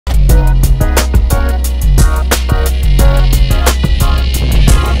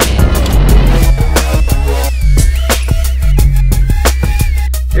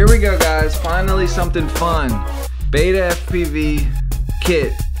something fun. BetaFPV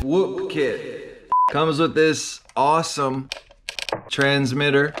kit, whoop kit. Comes with this awesome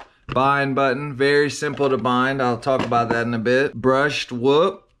transmitter, bind button, very simple to bind. I'll talk about that in a bit. Brushed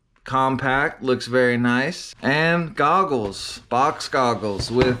whoop, compact, looks very nice. And goggles, box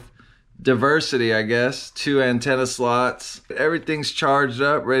goggles with diversity, I guess. 2 antenna slots. Everything's charged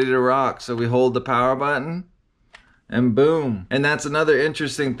up, ready to rock. So we hold the power button and boom. And that's another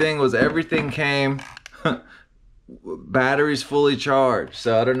interesting thing, was everything came batteries fully charged.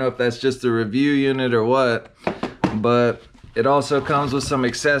 So I don't know if that's just a review unit or what, but it also comes with some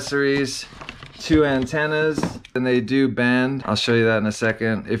accessories, 2 antennas, and they do bend. I'll show you that in a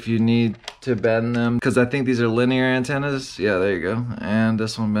second if you need to bend them, because I think these are linear antennas. Yeah, there you go. And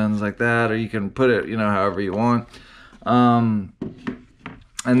this one bends like that, or you can put it, you know, however you want.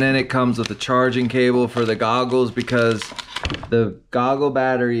 And then it comes with a charging cable for the goggles, because the goggle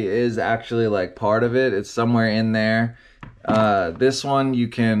battery is actually like part of it. It's somewhere in there. This one, you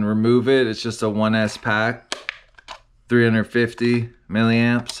can remove it. It's just a 1S pack, 350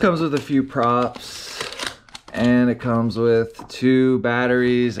 milliamps. Comes with a few props, and it comes with 2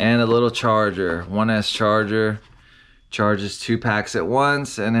 batteries and a little charger. 1S charger, charges 2 packs at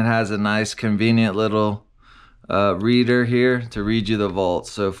once, and it has a nice convenient little reader here to read you the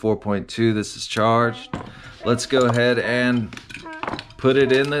volts. So 4.2, this is charged. Let's go ahead and put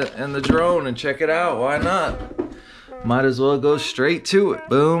it in the drone and check it out. Why not? Might as well go straight to it.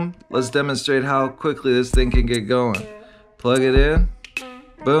 Boom. Let's demonstrate how quickly this thing can get going. Plug it in.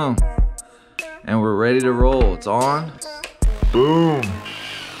 Boom. And we're ready to roll. It's on. Boom.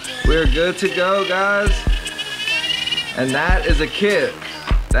 We're good to go, guys. And that is a kit.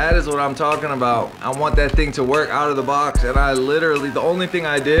 That is what I'm talking about. I want that thing to work out of the box, and I literally, the only thing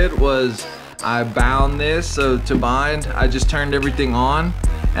I did was I bound this. So to bind, I just turned everything on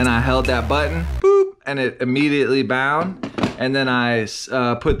and I held that button, boop, and it immediately bound. And then I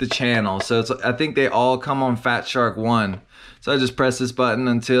put the channel. So it's, I think they all come on Fat Shark 1. So I just press this button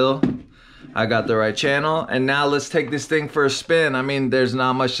until I got the right channel. And now let's take this thing for a spin. I mean, there's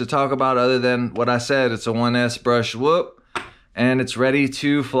not much to talk about other than what I said. It's a 1S brush whoop, and it's ready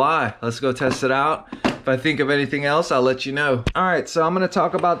to fly. Let's go test it out. If I think of anything else, I'll let you know. All right, so I'm gonna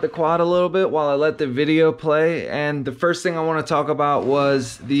talk about the quad a little bit while I let the video play. And the first thing I wanna talk about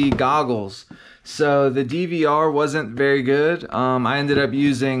was the goggles. So the DVR wasn't very good. I ended up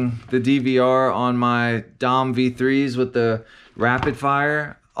using the DVR on my Dom V3s with the rapid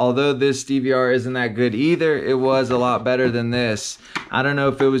fire. Although this DVR isn't that good either, it was a lot better than this. I don't know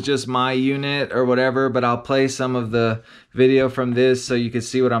if it was just my unit or whatever, but I'll play some of the video from this so you can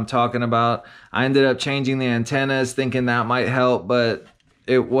see what I'm talking about. I ended up changing the antennas thinking that might help, but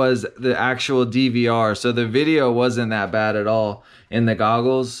it was the actual DVR. So the video wasn't that bad at all in the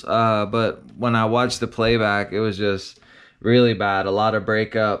goggles, but when I watched the playback, it was just really bad. A lot of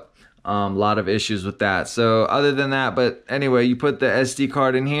breakup. A lot of issues with that. So other than that, but anyway, you put the SD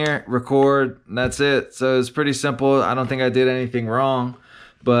card in here, record, and that's it. So it's pretty simple. I don't think I did anything wrong,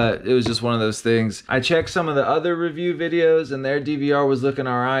 but it was just one of those things. I checked some of the other review videos and their DVR was looking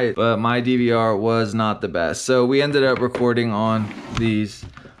all right, but my DVR was not the best. So we ended up recording on these.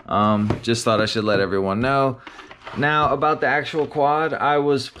 Just thought I should let everyone know. Now about the actual quad, I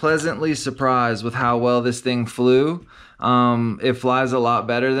was pleasantly surprised with how well this thing flew. It flies a lot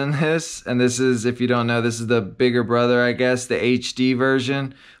better than this, and this is, if you don't know, this is the bigger brother, I guess, the HD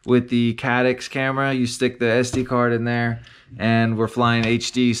version with the Caddx camera. You stick the SD card in there and we're flying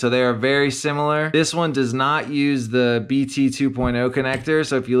HD, so they are very similar. This one does not use the BT 2.0 connector,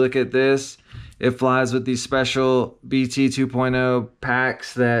 so if you look at this, it flies with these special BT 2.0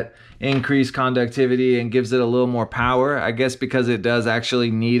 packs that increase conductivity and gives it a little more power, I guess, because it does actually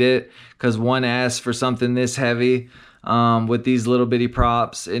need it, because 1S for something this heavy, with these little bitty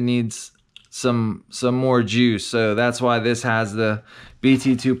props, it needs some more juice. So that's why this has the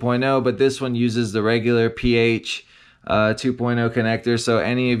BT 2.0, but this one uses the regular PH 2.0 connector. So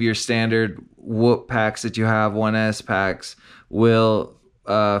any of your standard whoop packs that you have, 1S packs, will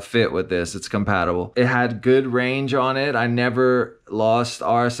fit with this. It's compatible. It had good range on it. I never lost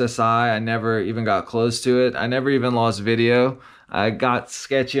RSSI. I never even got close to it. I never even lost video. I got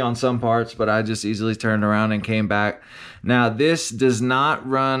sketchy on some parts, but I just easily turned around and came back. Now this does not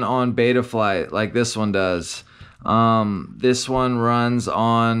run on Betaflight like this one does. This one runs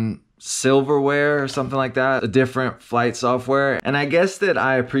on Silverware or something like that, a different flight software. And I guess that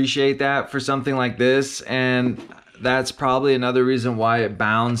I appreciate that for something like this. And that's probably another reason why it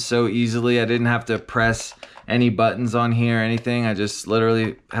bounds so easily. I didn't have to press any buttons on here or anything. I just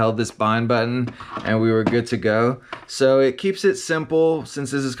literally held this bind button and we were good to go. So it keeps it simple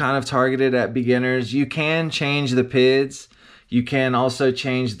since this is kind of targeted at beginners. You can change the PIDs. You can also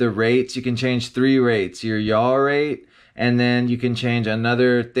change the rates. You can change 3 rates, your yaw rate, and then you can change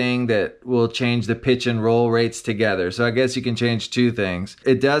another thing that will change the pitch and roll rates together. So I guess you can change 2 things.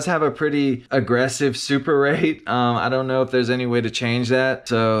 It does have a pretty aggressive super rate. I don't know if there's any way to change that.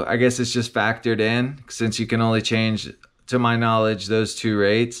 So I guess it's just factored in since you can only change, to my knowledge, those 2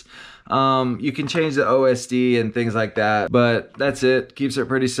 rates. You can change the OSD and things like that, but that's it. Keeps it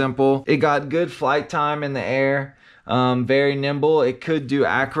pretty simple. It got good flight time in the air. Very nimble. It could do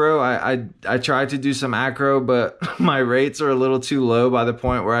acro. I tried to do some acro, but my rates are a little too low by the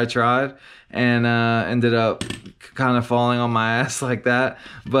point where I tried, and ended up kind of falling on my ass like that.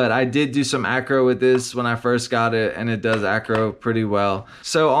 But I did do some acro with this when I first got it, and it does acro pretty well.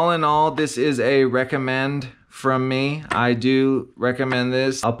 So all in all, this is a recommend from me. I do recommend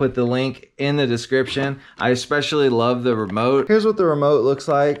this. I'll put the link in the description. I especially love the remote. Here's what the remote looks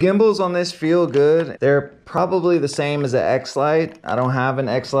like. Gimbals on this feel good. They're probably the same as the X-Lite. I don't have an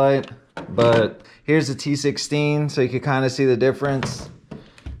X-Lite, but here's the T16, so you can kind of see the difference.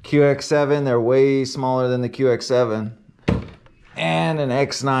 QX7, they're way smaller than the QX7. And an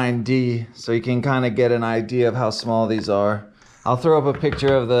X9D, so you can kind of get an idea of how small these are. I'll throw up a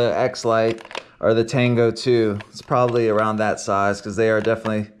picture of the X-Lite or the Tango 2. It's probably around that size because they are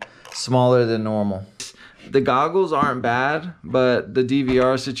definitely smaller than normal. The goggles aren't bad, but the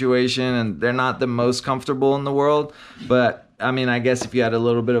DVR situation, and they're not the most comfortable in the world. But I mean, I guess if you had a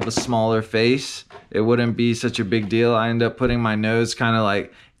little bit of a smaller face, it wouldn't be such a big deal. I ended up putting my nose kind of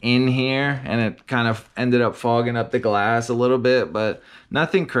like in here, and it kind of ended up fogging up the glass a little bit, but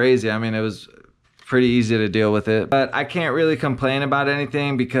nothing crazy. I mean, it was pretty easy to deal with it, but I can't really complain about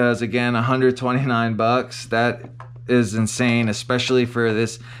anything because, again, 129 bucks, that is insane, especially for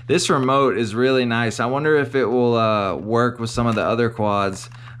this. This remote is really nice. I wonder if it will work with some of the other quads.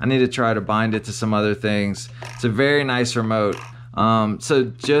 I need to try to bind it to some other things. It's a very nice remote.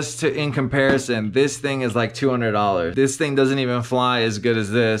 So just in comparison, this thing is like $200. This thing doesn't even fly as good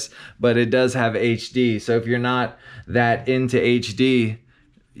as this, but it does have HD. So if you're not that into HD,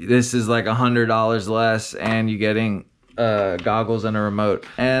 this is like $100 less, and you're getting goggles and a remote.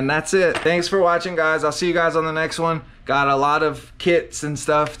 And that's it. Thanks for watching, guys. I'll see you guys on the next one. Got a lot of kits and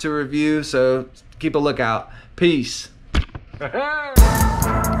stuff to review, so keep a lookout. Peace.